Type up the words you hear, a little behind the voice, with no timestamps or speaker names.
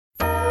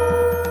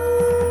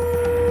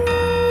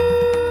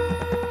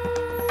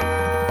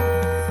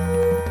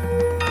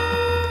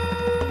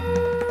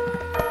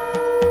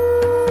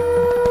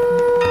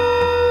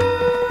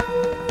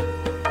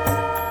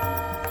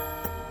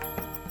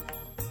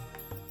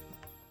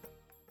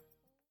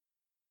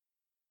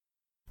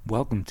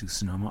Welcome to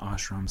Sonoma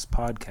Ashram's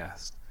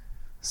podcast,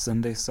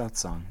 Sunday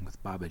Satsang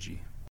with Babaji.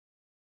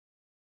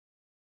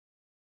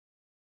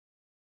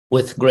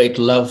 With great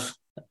love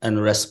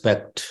and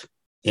respect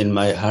in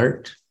my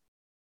heart,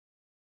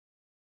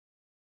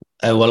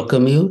 I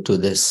welcome you to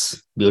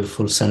this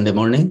beautiful Sunday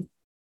morning.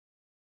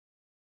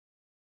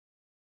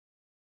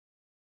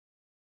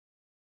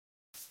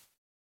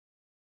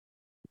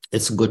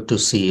 It's good to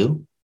see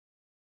you.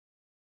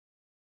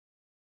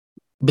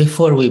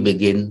 Before we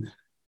begin,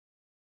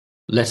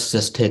 let's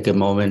just take a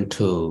moment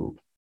to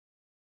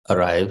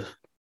arrive.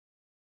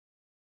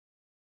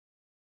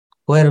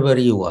 Wherever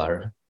you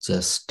are,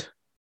 just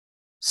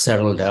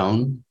settle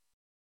down,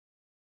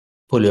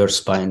 pull your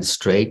spine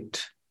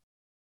straight,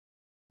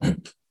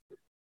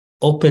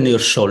 open your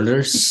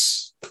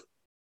shoulders,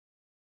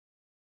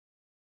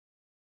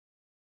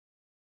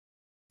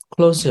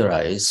 close your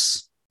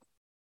eyes,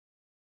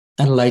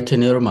 and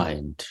lighten your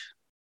mind.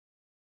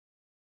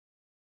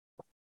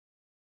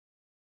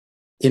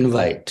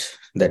 Invite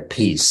that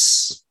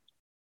peace,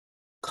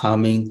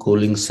 calming,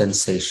 cooling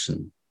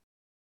sensation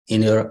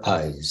in your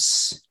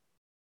eyes.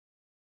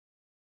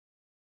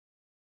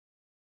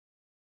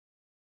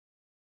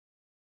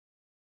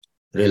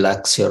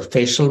 Relax your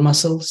facial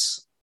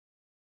muscles,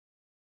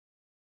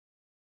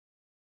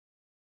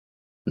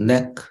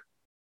 neck,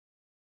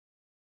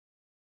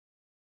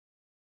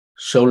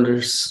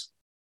 shoulders,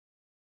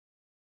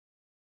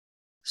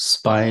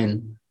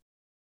 spine.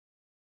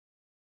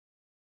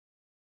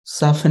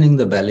 Softening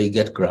the belly,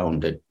 get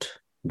grounded.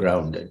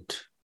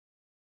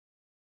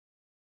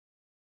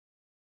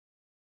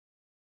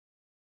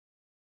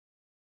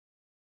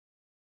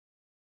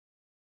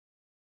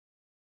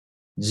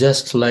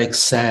 Just like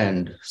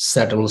sand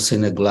settles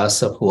in a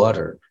glass of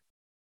water,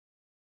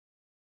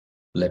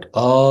 let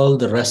all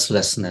the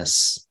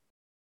restlessness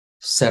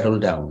settle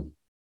down.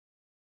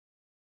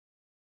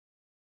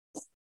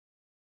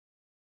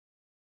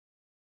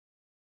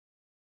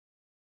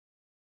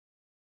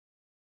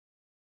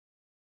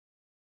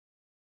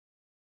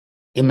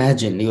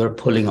 Imagine you're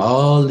pulling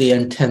all the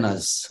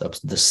antennas of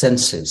the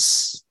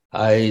senses,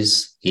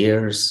 eyes,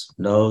 ears,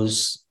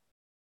 nose,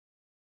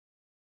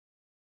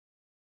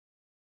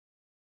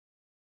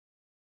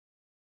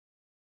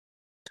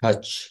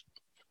 touch.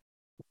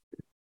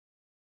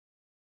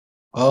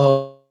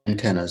 All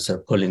antennas are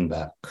pulling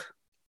back.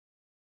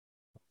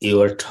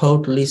 You are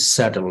totally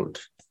settled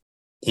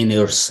in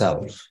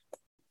yourself.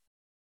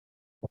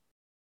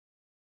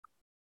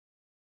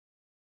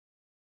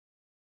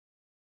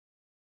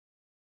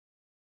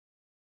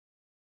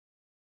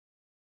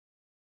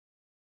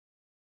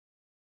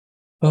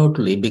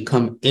 Totally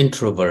become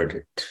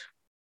introverted,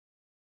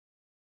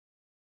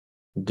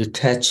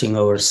 detaching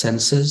our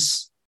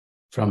senses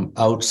from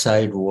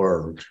outside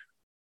world.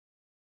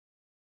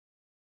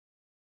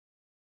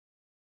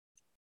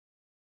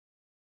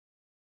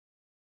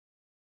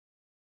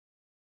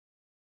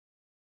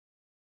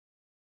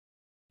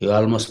 You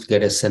almost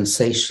get a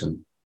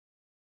sensation.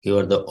 You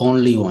are the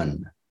only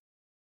one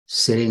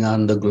sitting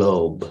on the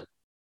globe.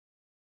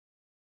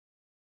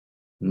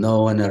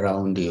 No one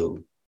around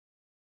you.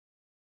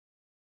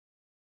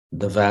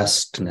 The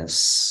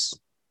vastness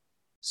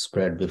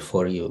spread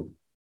before you.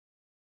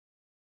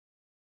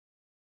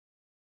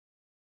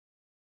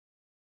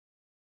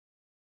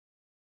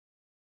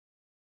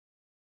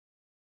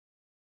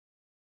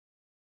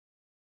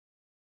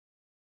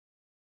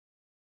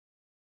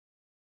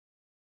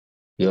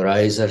 Your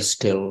eyes are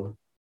still.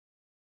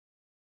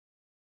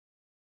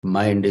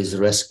 Mind is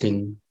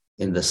resting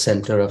in the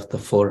center of the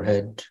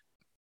forehead.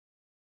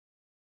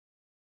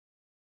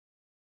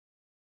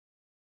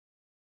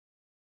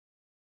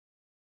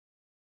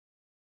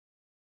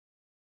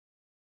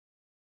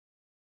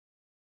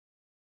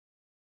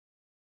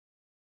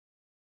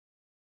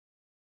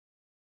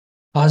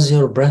 Pause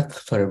your breath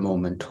for a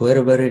moment,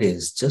 wherever it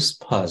is, just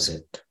pause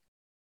it.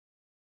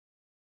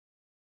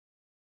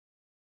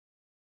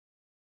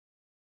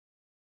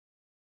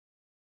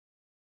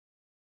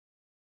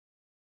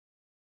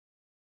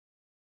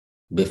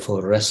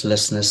 Before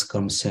restlessness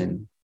comes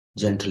in,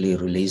 gently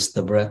release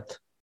the breath.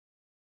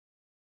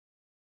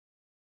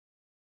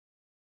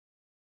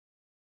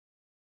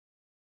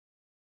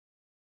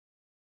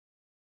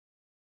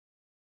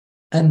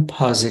 And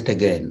pause it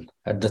again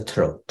at the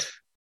throat.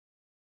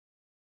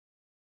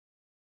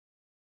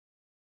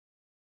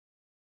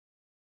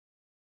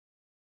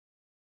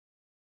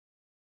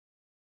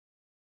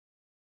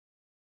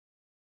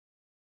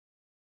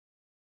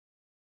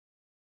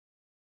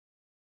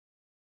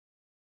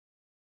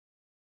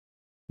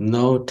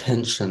 No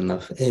tension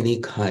of any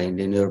kind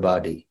in your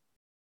body.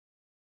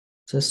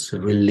 Just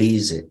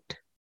release it.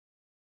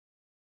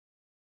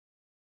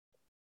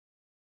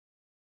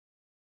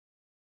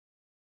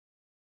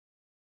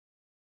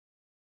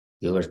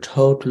 You are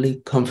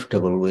totally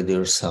comfortable with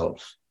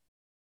yourself.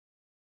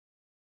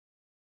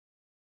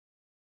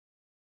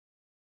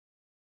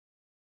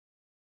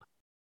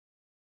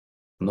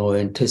 No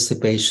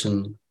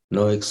anticipation,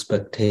 no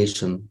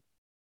expectation.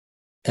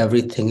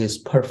 Everything is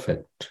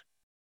perfect,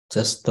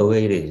 just the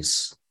way it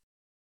is.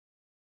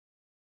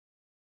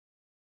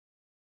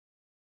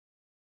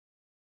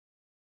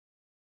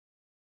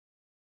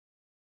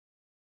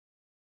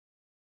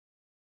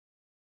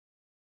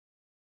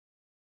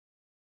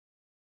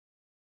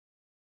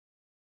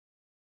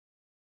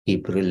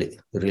 Keep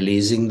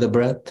releasing the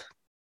breath.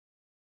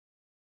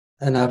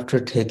 And after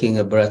taking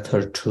a breath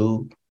or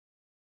two,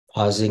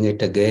 pausing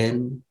it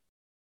again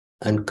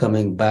and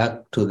coming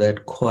back to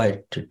that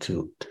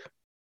quietude.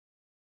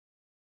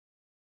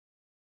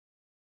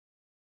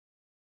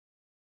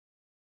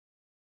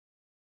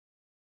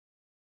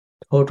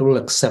 Total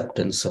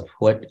acceptance of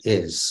what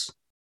is.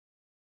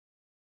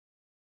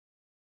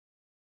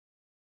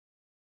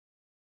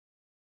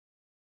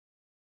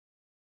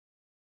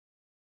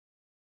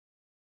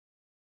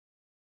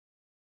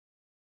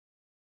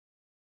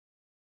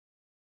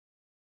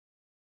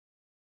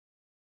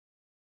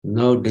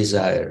 No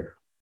desire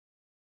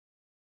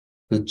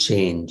to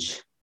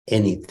change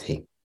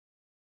anything.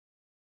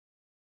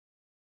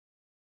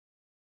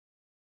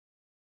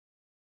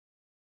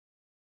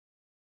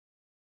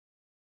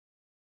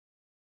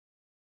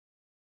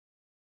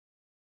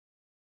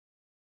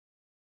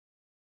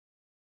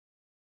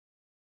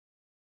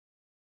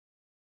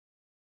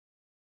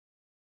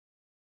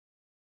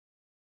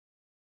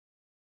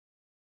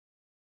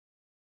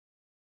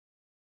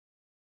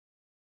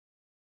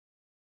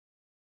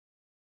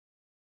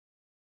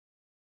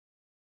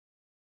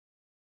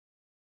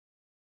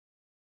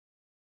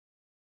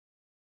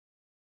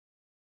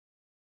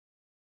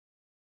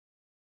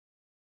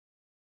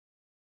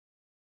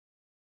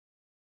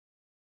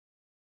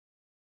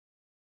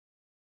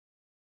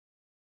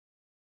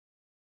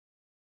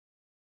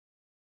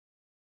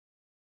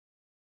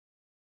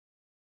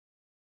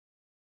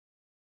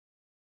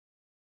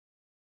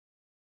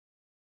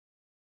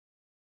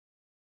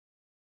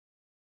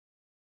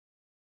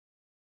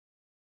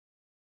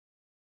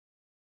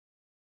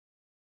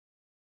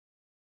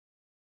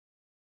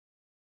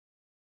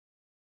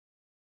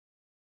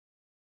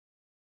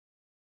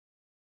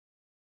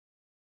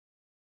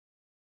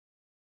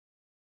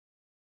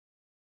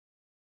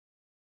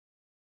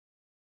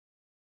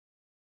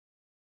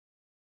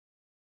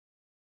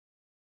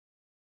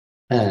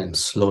 And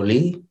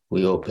slowly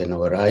we open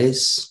our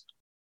eyes.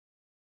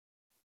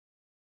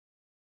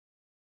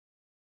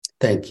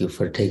 Thank you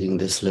for taking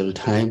this little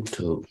time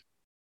to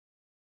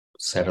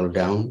settle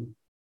down.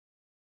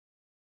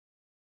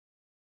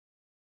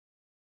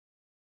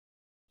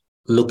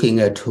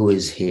 Looking at who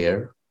is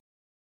here,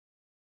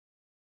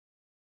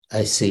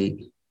 I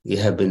see you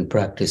have been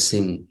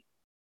practicing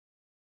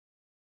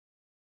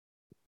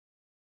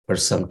for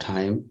some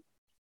time,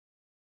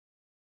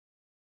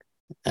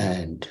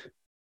 and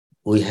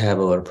we have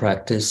our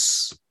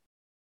practice.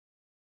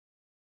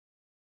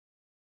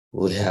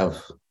 We have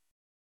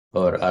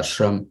our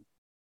ashram,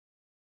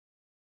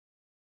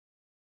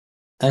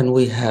 and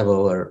we have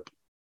our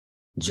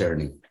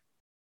journey.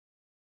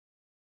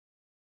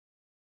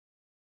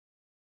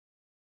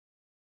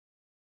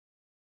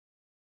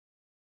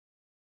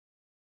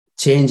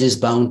 Change is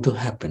bound to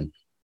happen.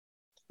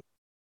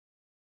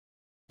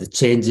 The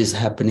change is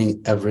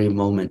happening every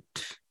moment.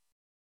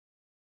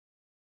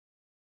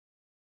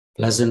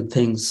 Pleasant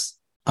things,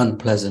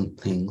 unpleasant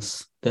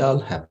things, they all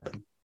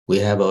happen. We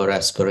have our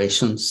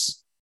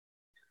aspirations,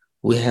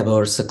 we have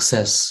our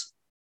success,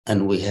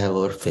 and we have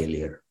our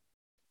failure.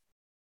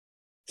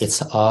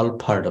 It's all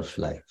part of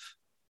life.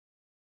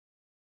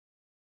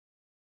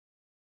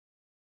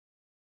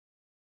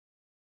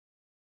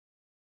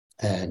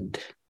 And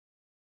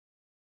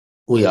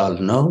we all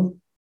know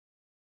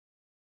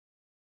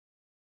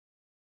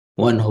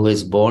one who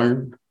is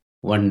born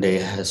one day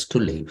has to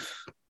leave.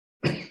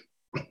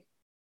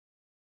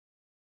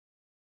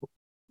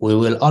 We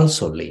will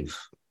also leave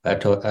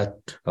at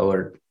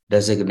our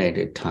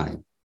designated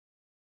time,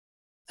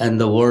 and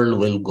the world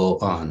will go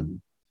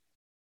on.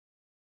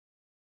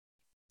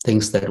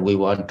 Things that we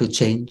want to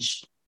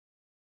change,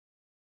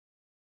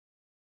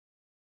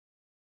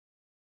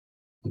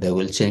 they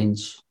will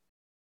change.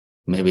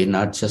 Maybe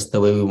not just the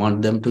way we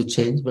want them to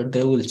change, but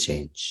they will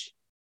change.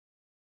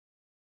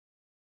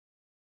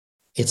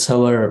 It's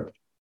our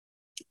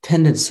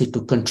tendency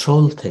to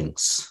control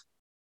things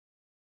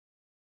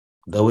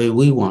the way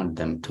we want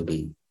them to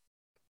be.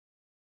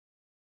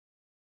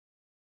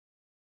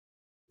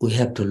 We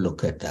have to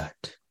look at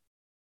that.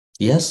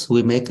 Yes,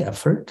 we make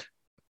effort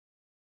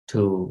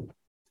to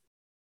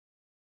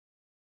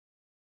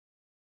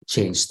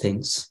change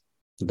things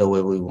the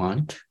way we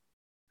want,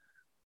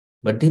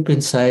 but deep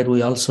inside,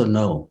 we also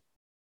know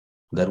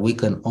that we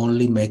can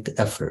only make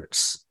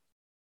efforts.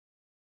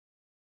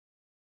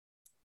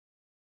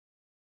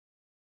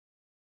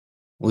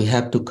 We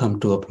have to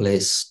come to a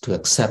place to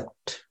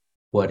accept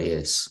what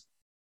is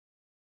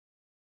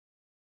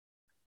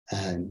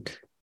and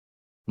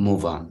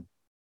move on.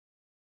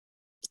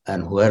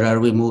 And where are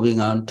we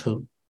moving on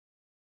to?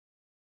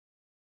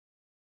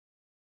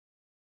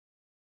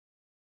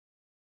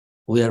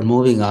 We are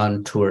moving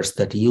on towards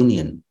that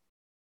union.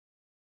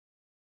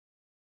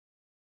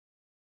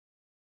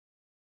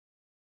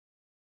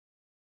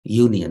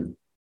 Union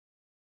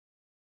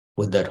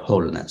with that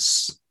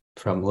wholeness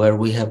from where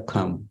we have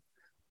come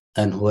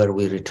and where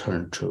we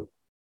return to.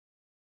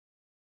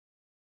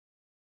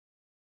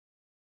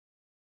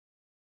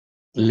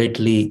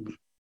 Lately,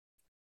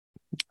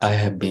 I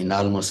have been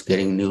almost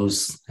getting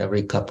news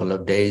every couple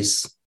of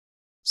days.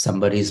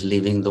 Somebody's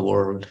leaving the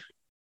world.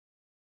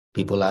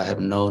 People I have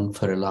known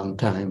for a long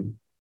time.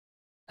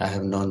 I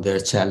have known their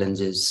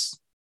challenges.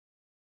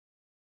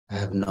 I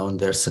have known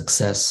their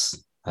success.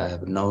 I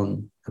have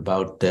known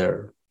about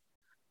their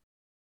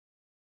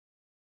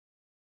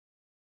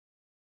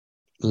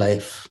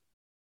life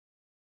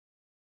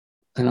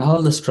and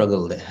all the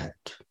struggle they had.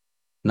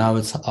 Now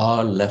it's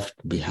all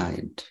left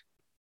behind.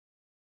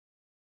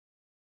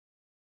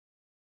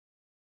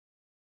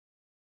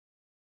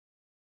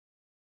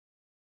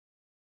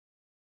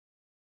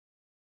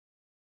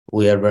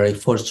 We are very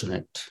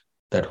fortunate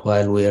that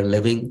while we are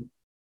living,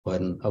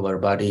 when our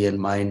body and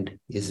mind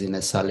is in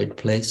a solid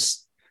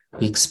place,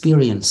 we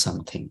experience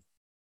something.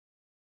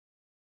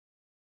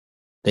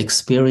 The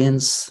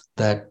experience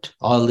that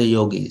all the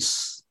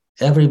yogis,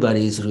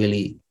 everybody is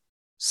really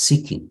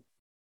seeking.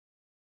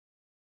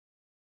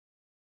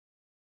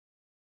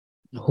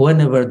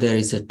 Whenever there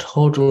is a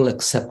total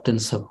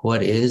acceptance of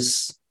what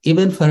is,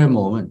 even for a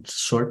moment,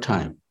 short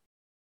time,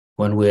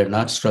 when we are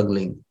not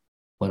struggling,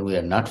 when we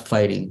are not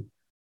fighting,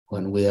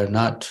 when we are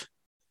not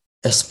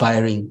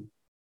aspiring,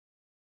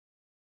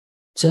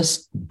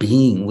 just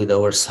being with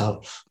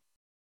ourselves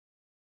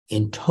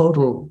in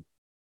total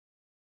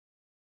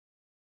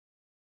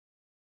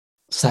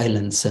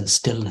silence and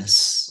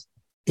stillness.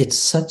 It's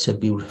such a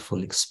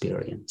beautiful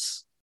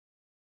experience.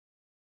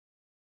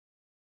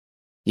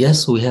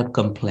 Yes, we have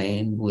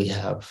complained. We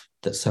have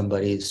that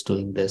somebody is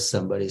doing this,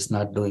 somebody is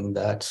not doing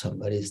that,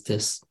 somebody is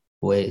this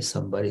way,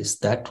 somebody is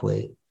that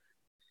way.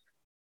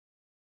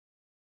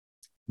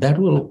 That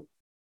will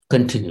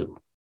continue.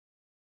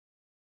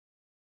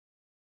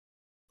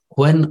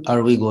 When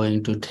are we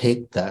going to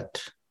take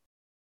that,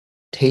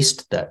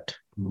 taste that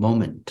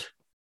moment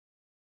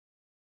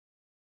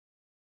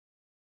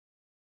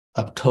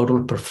of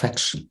total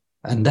perfection?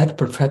 And that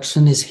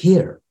perfection is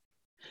here.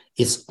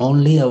 It's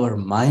only our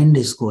mind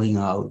is going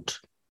out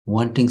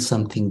wanting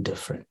something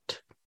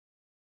different.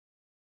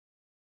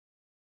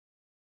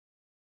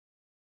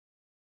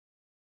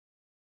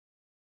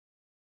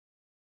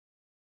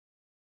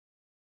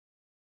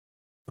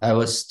 I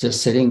was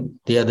just sitting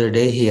the other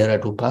day here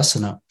at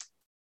Upasana,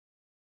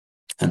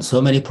 and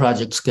so many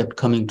projects kept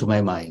coming to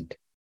my mind.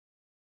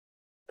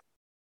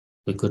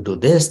 We could do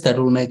this, that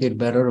will make it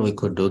better. We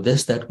could do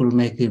this, that will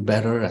make it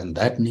better. And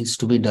that needs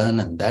to be done,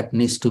 and that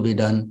needs to be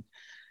done.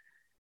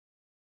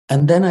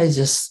 And then I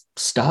just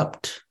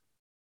stopped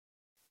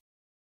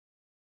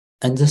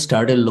and just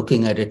started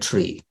looking at a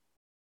tree,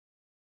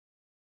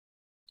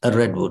 a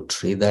redwood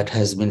tree that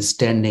has been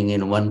standing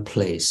in one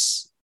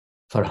place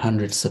for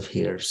hundreds of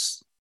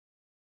years.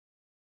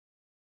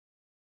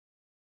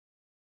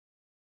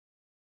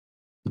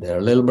 There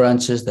are little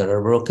branches that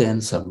are broken.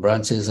 Some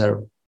branches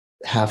are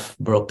half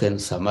broken.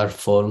 Some are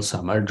full.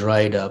 Some are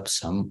dried up.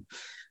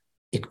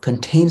 It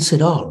contains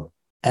it all.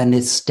 And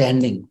it's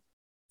standing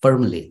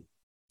firmly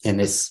in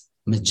its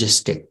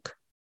majestic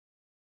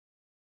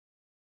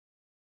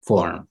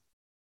form.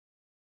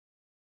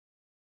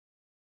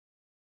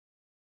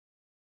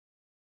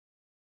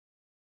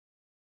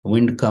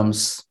 Wind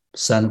comes,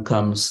 sun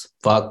comes,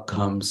 fog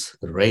comes,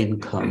 rain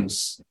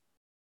comes.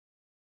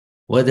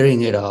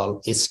 Weathering it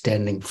all, is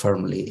standing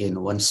firmly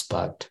in one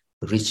spot,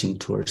 reaching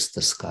towards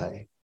the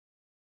sky.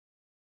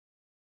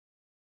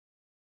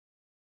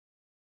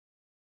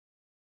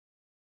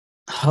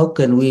 How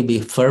can we be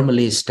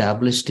firmly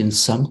established in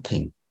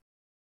something,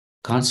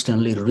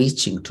 constantly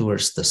reaching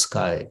towards the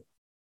sky,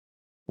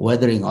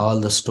 weathering all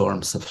the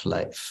storms of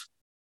life?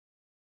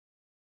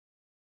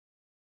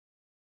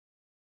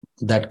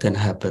 That can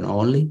happen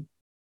only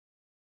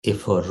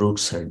if our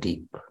roots are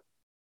deep.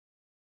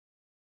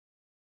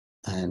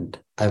 And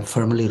I'm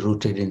firmly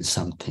rooted in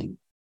something.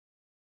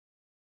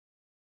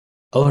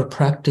 Our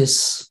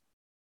practice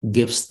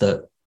gives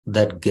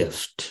that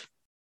gift.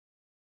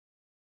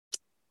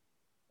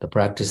 The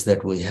practice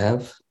that we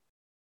have,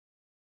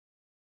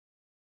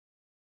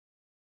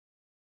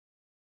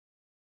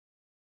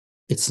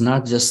 it's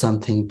not just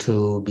something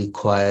to be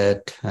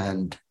quiet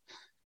and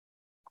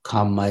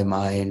calm my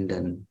mind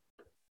and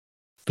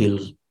feel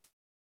a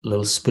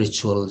little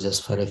spiritual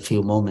just for a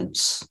few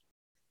moments.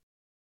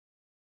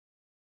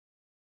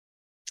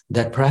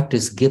 That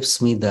practice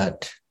gives me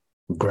that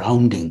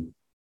grounding.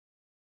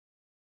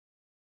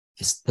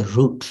 It's the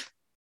root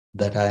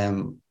that I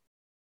am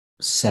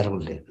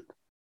settled in.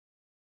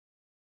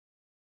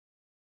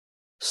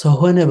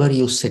 So whenever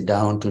you sit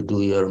down to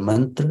do your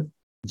mantra,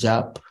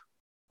 jap,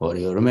 or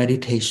your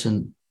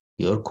meditation,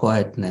 your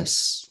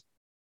quietness,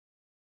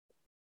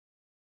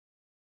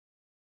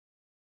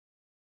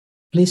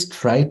 please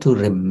try to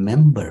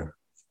remember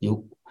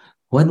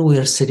when we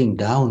are sitting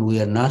down, we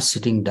are not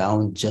sitting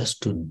down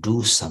just to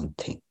do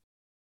something.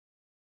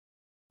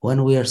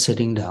 When we are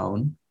sitting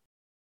down,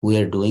 we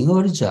are doing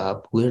our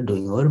job, we are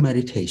doing our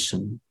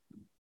meditation,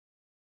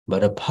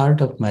 but a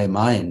part of my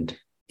mind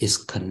is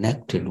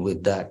connected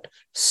with that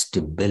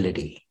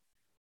stability.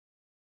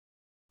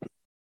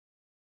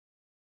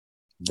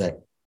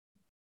 That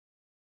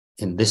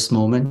in this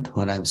moment,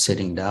 when I'm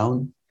sitting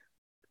down,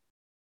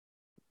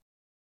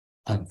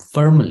 I'm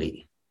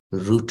firmly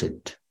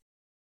rooted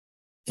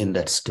in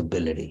that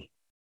stability.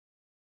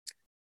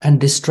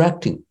 And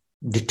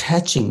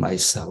detaching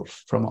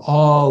myself from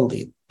all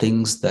the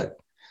things that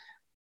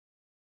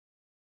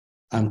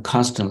I'm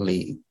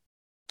constantly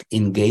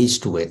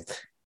engaged with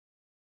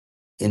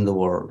in the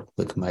world,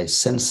 with my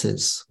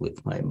senses,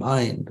 with my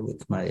mind,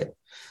 with my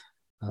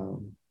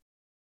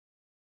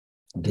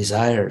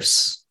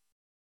desires.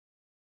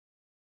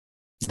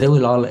 They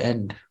will all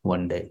end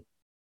one day,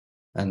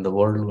 and the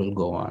world will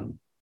go on.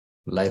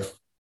 Life.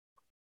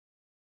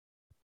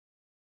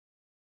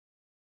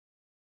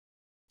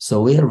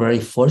 So we are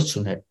very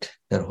fortunate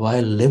that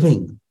while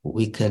living,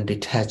 we can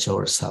detach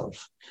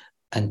ourselves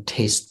and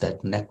taste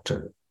that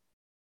nectar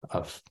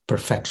of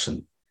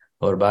perfection.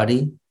 Our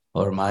body,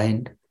 our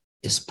mind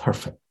is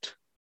perfect.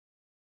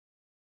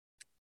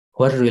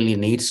 What really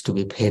needs to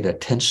be paid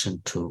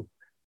attention to,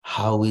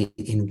 how we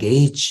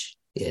engage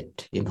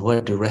it, in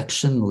what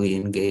direction we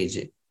engage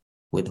it,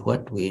 with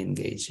what we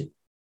engage it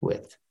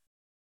with.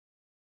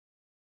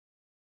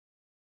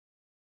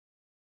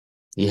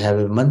 You have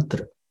a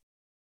mantra.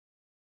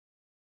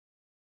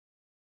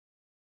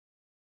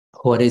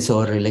 What is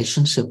our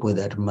relationship with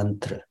that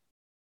mantra?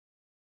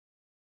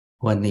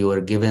 When you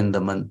are given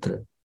the mantra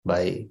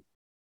by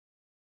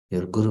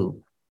your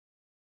Guru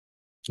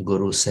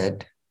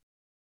said,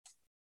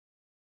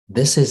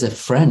 this is a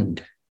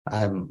friend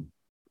I'm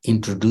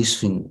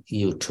introducing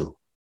you to.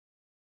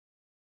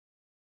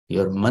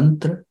 Your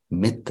mantra,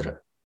 mitra.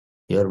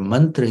 Your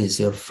mantra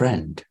is your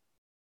friend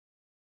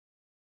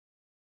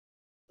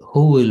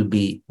who will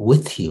be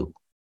with you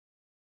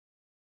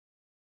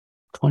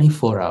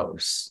 24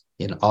 hours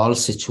in all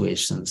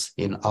situations,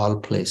 in all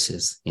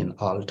places, in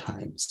all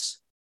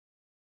times.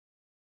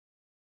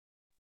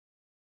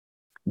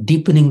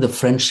 Deepening the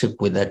friendship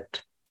with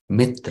that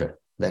mitra,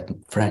 that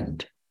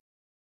friend.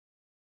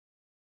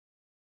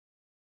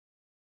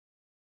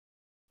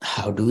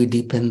 How do we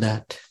deepen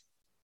that?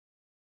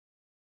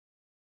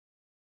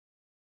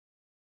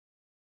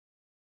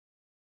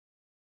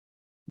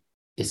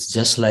 It's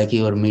just like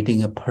you are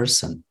meeting a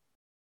person.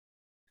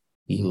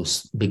 You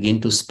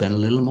begin to spend a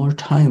little more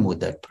time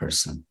with that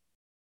person.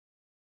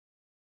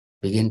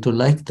 Begin to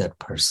like that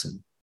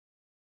person.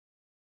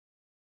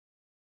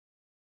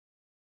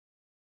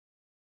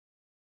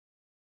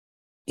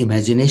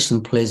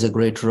 Imagination plays a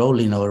great role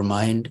in our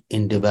mind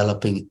in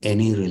developing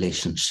any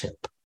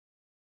relationship.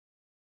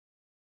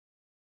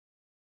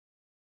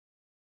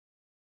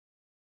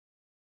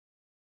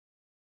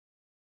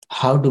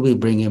 How do we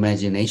bring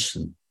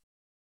imagination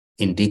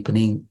in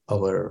deepening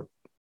our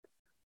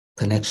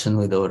connection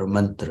with our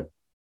mantra?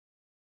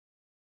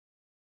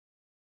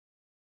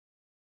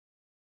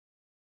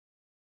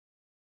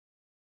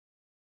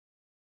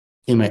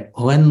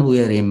 When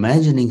we are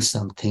imagining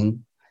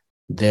something,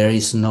 there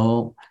is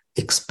no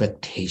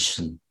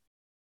expectation.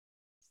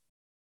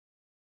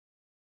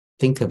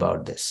 Think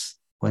about this.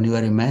 When you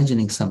are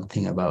imagining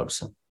something about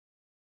something,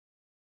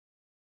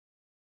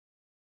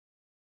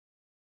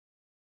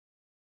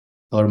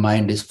 our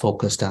mind is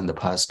focused on the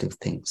positive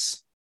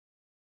things.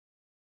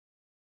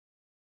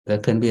 There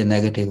can be a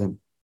negative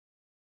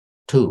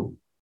too,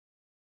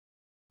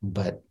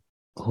 but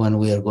when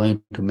we are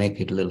going to make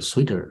it a little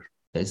sweeter,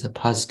 there's a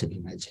positive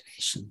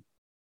imagination.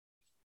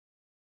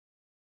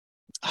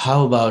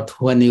 How about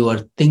when you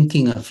are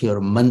thinking of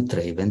your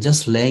mantra, even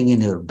just laying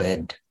in your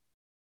bed?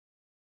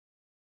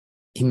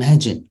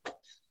 Imagine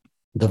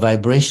the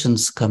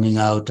vibrations coming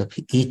out of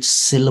each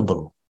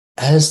syllable.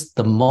 As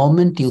the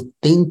moment you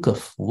think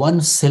of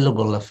one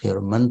syllable of your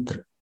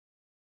mantra,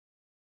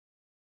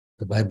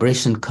 the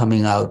vibration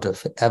coming out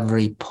of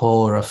every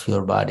pore of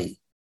your body,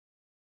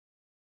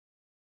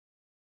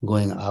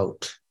 going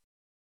out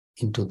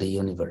into the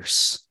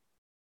universe.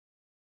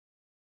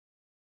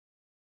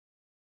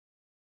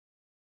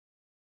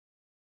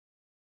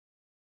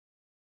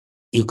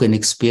 You can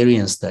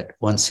experience that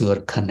once you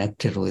are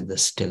connected with the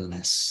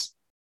stillness.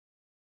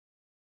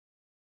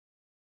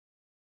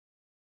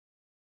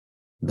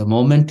 The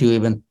moment you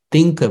even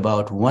think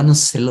about one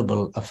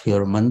syllable of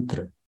your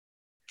mantra,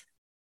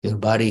 your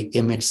body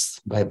emits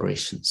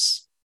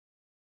vibrations,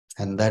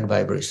 and that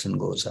vibration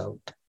goes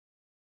out.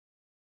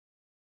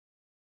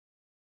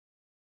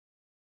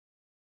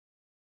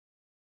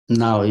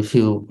 Now, if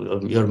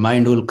your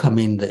mind will come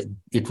in, that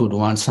it would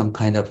want some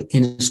kind of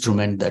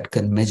instrument that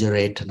can measure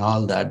it and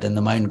all that, then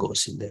the mind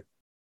goes in there.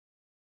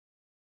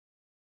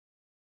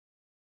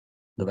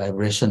 The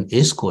vibration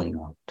is going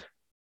out.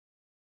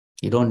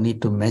 You don't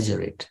need to measure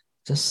it.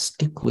 Just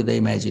stick with the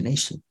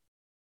imagination.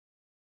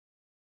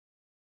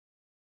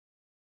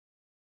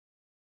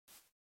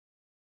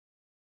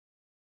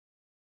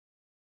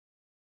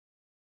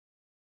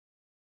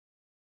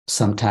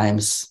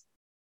 Sometimes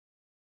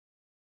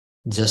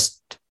just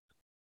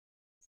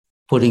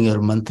putting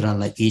your mantra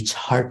on each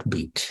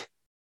heartbeat.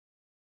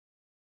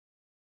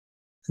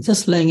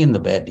 Just laying in the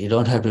bed. You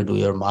don't have to do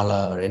your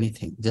mala or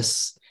anything.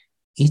 Just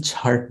each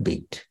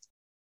heartbeat,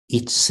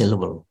 each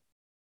syllable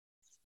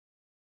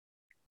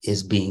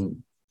is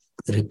being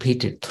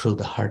repeated through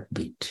the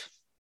heartbeat.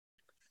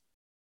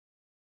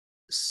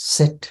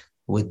 sit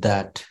with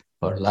that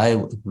or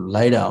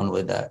lie down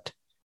with that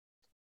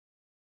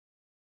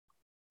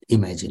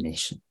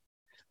imagination.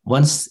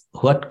 Once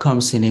what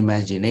comes in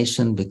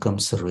imagination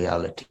becomes a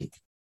reality.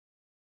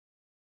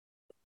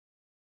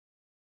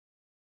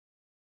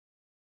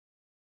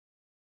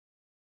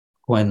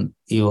 When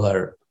you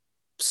are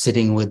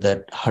sitting with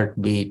that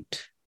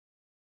heartbeat,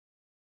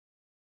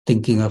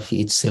 thinking of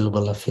each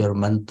syllable of your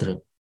mantra,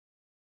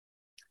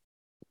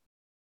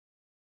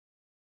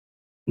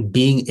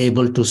 being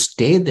able to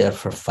stay there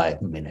for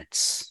 5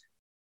 minutes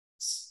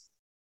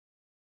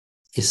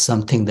is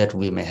something that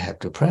we may have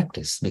to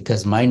practice,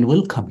 because mind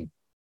will come in.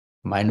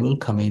 Mind will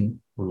come in,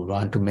 will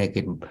want to make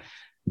it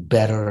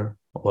better,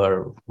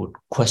 or would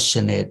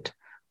question it,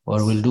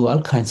 or will do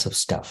all kinds of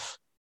stuff.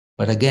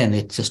 But again,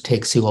 it just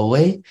takes you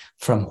away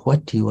from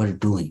what you are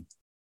doing.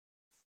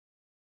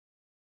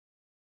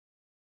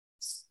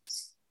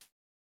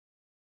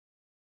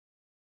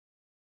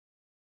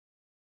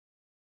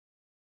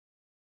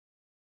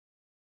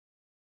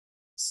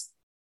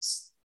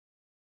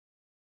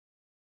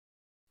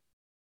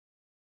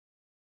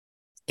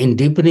 In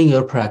deepening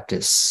your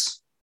practice,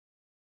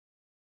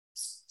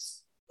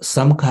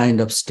 some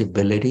kind of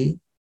stability,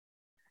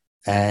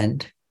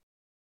 and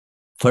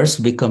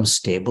first become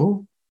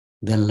stable,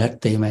 then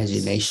let the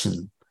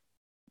imagination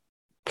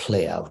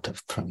play out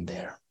from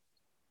there.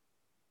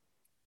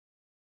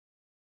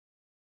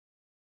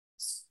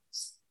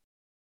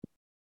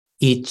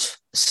 Each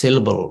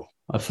syllable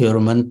of your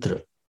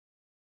mantra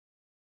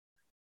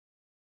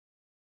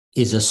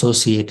is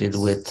associated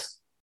with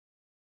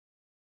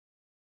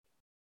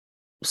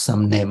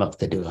some name of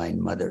the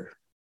Divine Mother.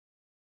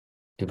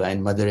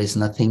 Divine Mother is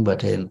nothing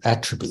but an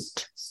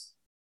attribute.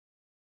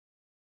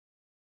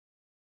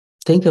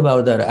 Think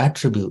about that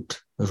attribute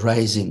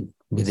rising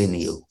within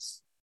you.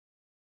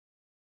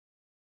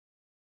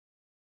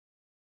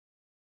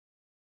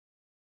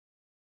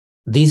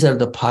 These are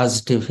the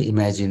positive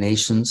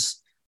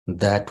imaginations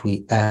that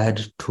we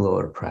add to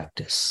our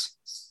practice.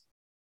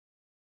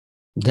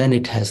 Then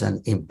it has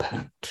an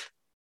impact.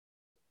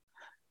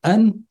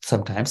 And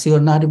sometimes you're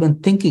not even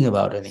thinking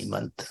about any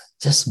mantra,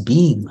 just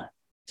being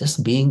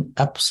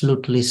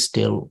absolutely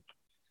still.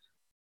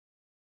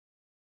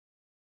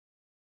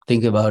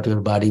 Think about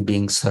your body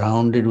being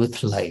surrounded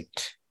with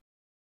light.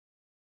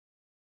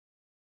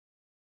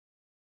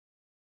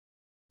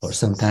 Or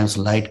sometimes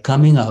light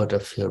coming out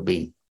of your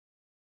being.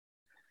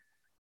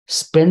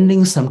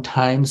 Spending some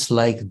times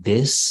like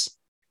this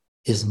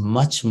is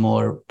much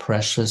more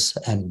precious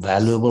and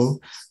valuable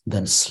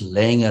than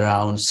slaying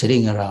around,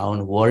 sitting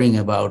around, worrying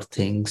about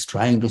things,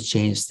 trying to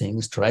change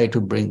things, try to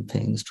bring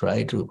things,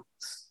 try to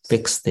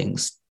fix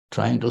things,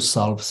 trying to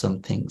solve some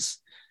things.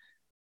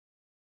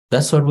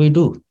 That's what we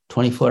do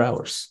 24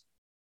 hours.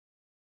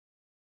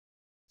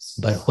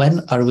 But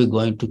when are we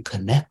going to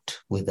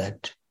connect with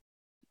that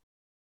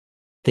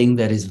thing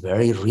that is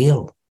very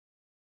real?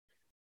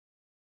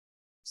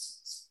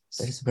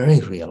 That is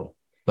very real.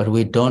 But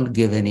we don't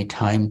give any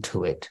time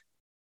to it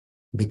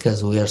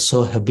because we are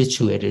so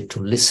habituated to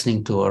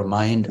listening to our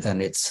mind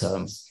and its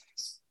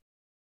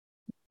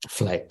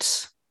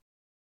flights.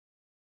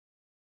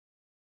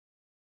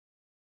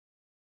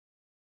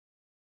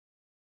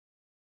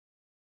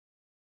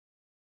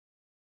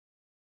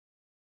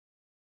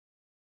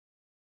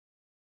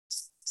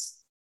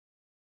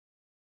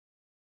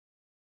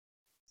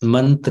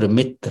 Mantra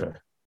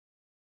mitra.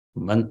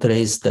 Mantra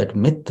is that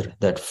mitra,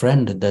 that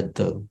friend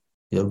that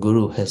your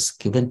guru has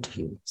given to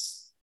you.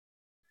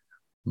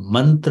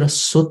 Mantra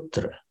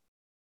sutra.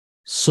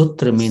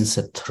 Sutra means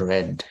a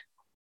thread,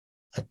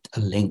 a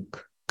link,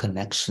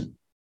 connection.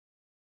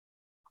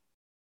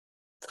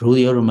 Through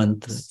your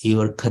mantra,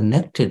 you are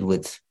connected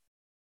with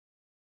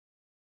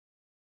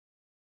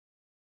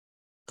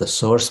the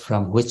source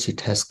from which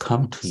it has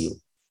come to you.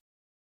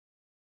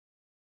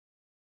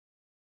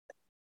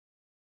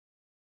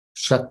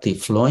 Shakti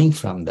flowing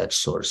from that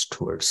source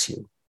towards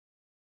you.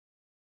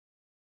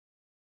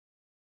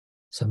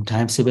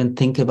 Sometimes even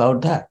think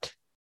about that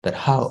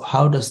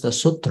how does the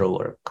sutra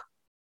work?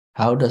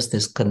 How does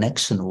this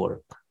connection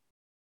work?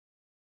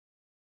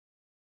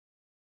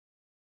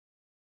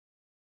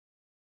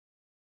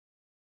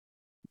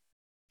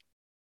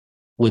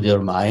 With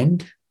your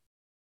mind,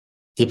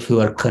 if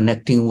you are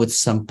connecting with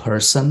some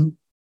person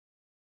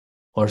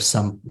or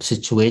some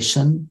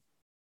situation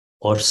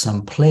or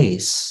some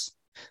place,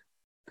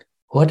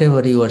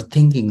 whatever you are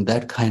thinking,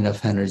 that kind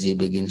of energy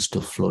begins to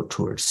flow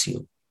towards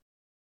you.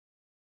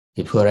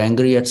 If you are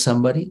angry at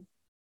somebody,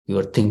 you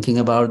are thinking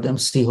about them,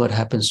 see what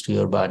happens to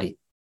your body.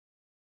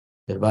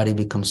 Your body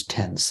becomes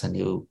tense and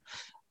you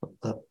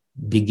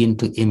begin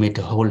to emit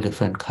a whole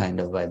different kind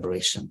of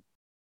vibration.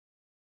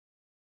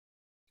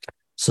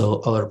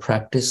 So our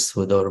practice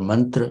with our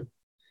mantra,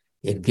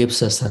 it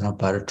gives us an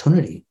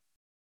opportunity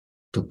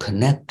to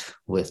connect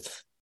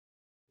with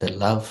the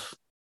love,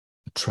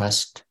 the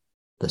trust,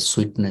 the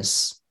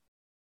sweetness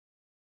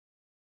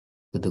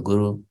with the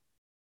Guru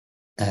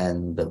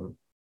and the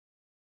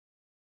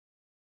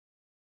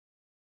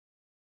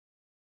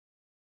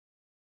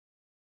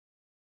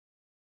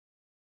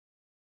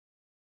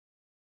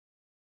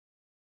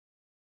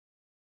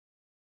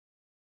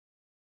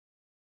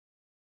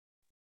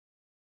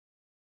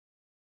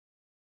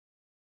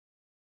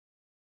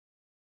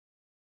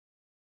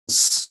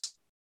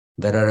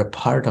that are a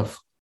part of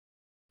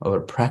our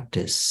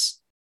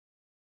practice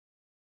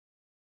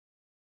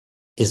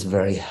is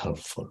very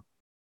helpful.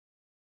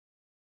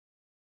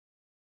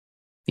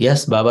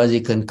 Yes,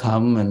 Babaji can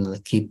come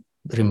and keep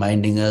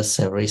reminding us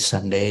every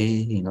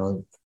Sunday,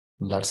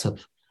 lots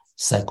of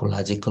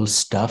psychological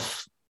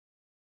stuff,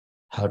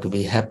 how to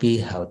be happy,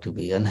 how to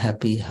be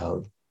unhappy,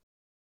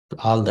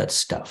 all that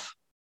stuff.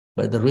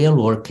 But the real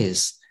work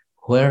is,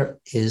 where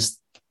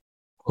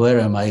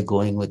am I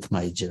going with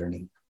my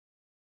journey?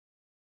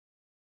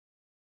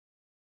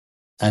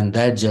 And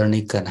that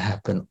journey can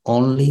happen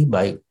only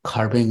by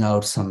carving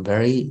out some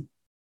very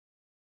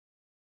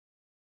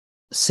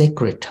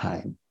sacred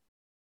time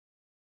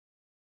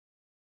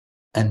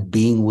and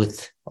being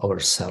with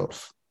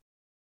ourselves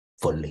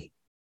fully.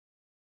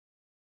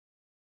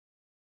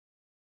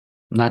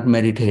 Not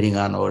meditating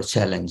on our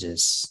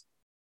challenges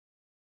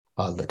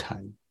all the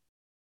time.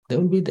 They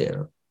will be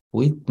there.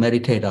 We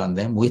meditate on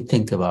them, we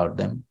think about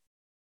them.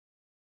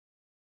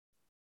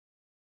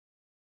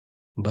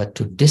 But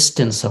to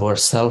distance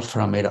ourselves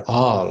from it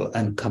all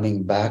and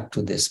coming back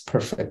to this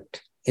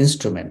perfect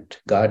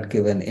instrument,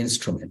 God-given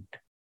instrument,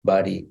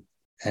 body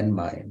and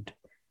mind.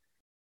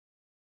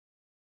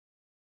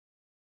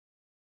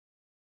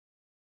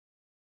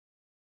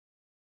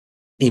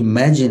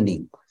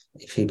 Imagining,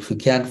 if you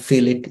can't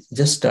feel it,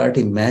 just start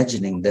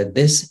imagining that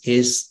this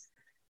is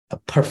a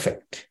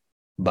perfect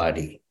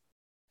body.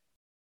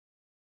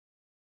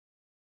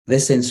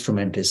 This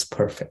instrument is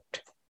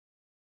perfect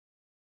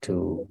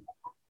to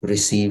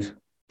receive,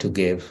 to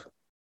give,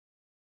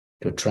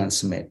 to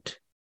transmit.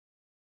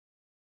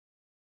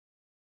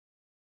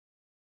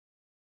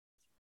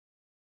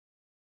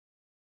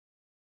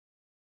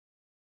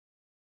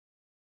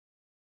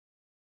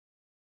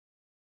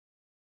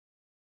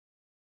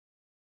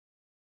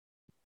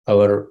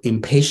 Our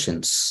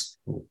impatience,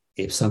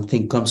 if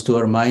something comes to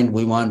our mind,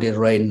 we want it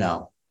right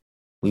now.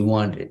 We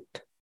want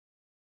it.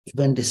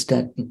 Even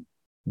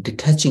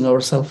detaching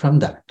ourselves from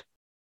that.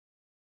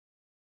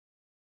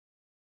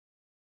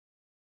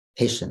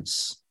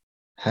 Patience.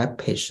 Have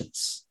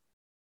patience.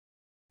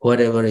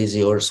 Whatever is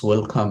yours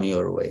will come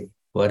your way.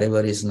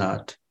 Whatever is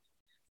not,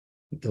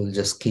 you'll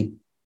just keep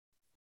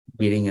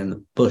beating in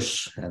the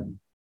bush and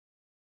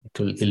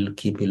it'll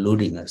keep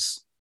eluding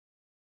us.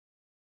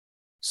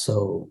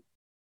 So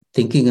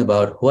thinking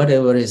about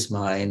whatever is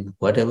mine,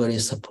 whatever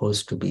is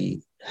supposed to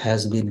be,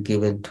 has been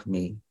given to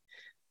me,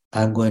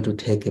 I'm going to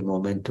take a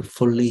moment to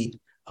fully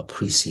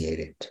appreciate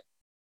it.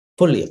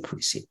 Fully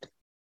appreciate it.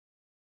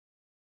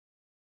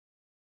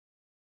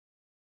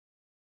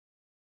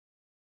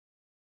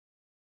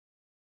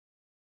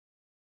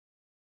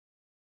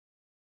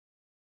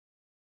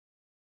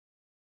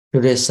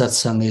 Today's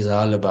satsang is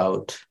all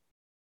about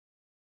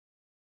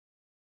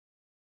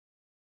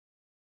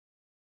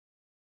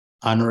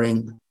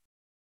honoring,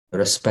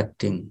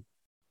 respecting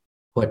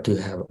what you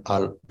have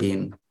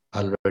been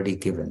already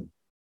given,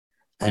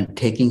 and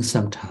taking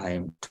some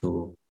time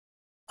to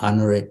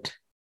honor it,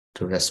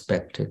 to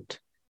respect it,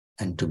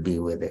 and to be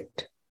with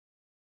it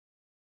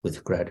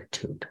with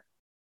gratitude.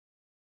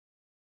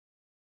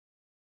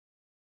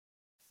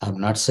 I'm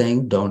not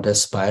saying don't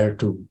aspire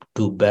to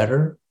do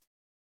better.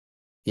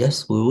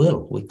 Yes, we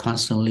will. We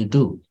constantly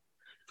do.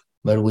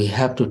 But we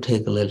have to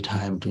take a little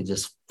time to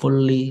just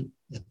fully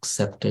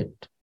accept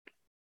it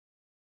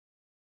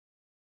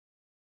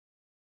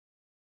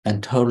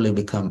and totally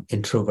become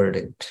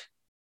introverted.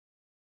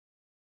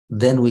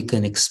 Then we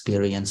can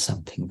experience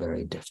something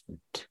very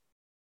different.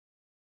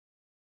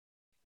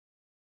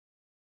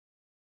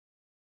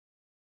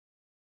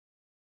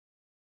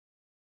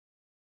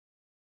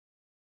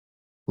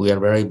 We are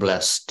very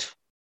blessed.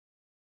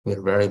 We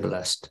are very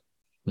blessed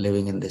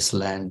living in this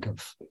land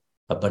of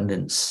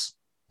abundance,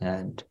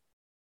 and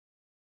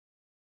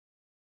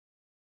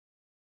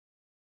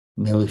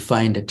may we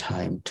find a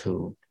time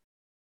to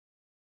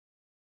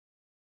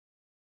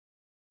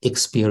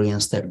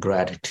experience that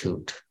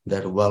gratitude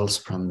that wells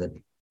from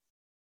the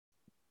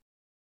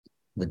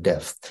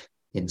depth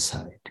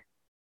inside.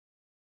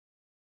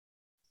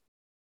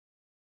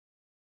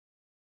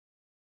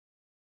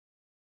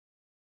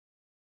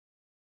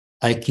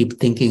 I keep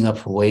thinking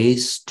of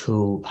ways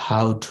to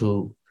how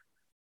to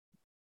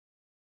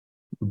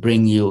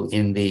bring you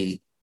in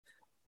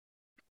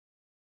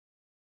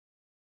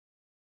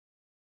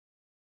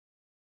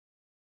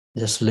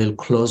just a little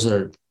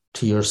closer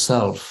to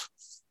yourself.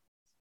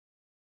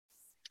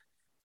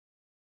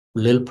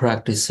 Little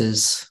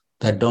practices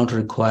that don't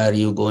require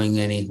you going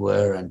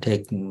anywhere and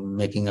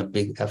making a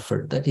big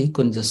effort, that you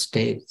can just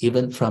stay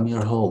even from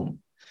your home,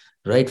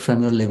 right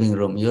from your living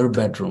room, your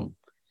bedroom,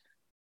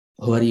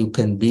 where you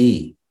can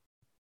be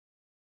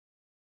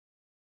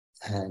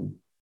and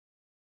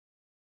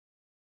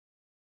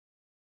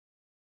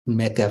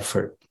make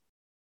effort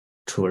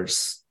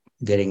towards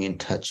getting in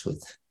touch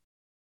with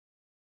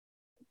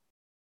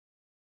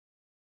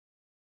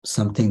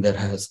something that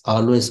has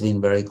always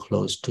been very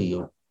close to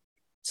you.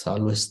 It's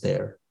always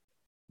there,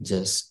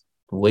 just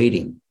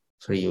waiting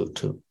for you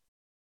to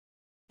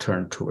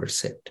turn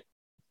towards it.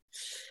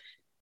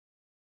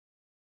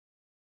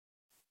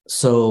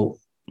 So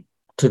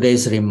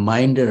today's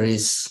reminder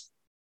is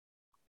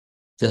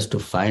just to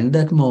find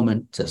that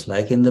moment, just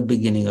like in the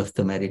beginning of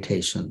the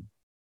meditation.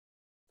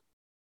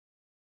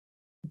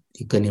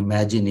 You can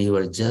imagine you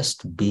are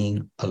just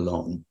being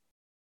alone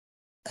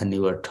and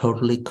you are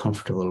totally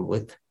comfortable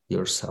with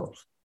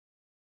yourself.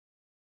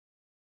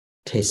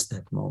 Taste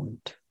that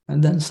moment,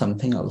 and then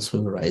something else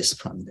will rise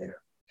from there.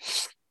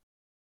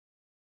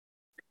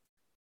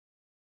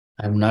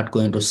 I'm not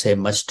going to say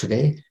much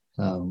today.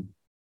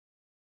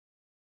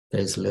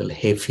 There's a little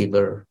hay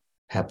fever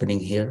happening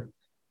here.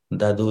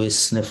 Dadu is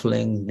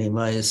sniffling,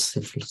 Nima is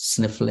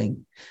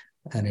sniffling,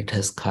 and it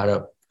has caught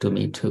up to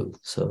me too.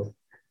 So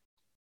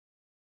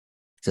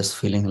just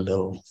feeling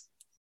low.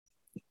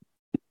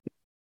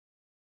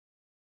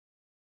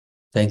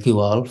 Thank you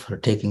all for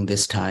taking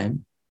this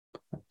time,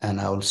 and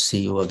I will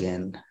see you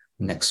again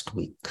next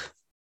week.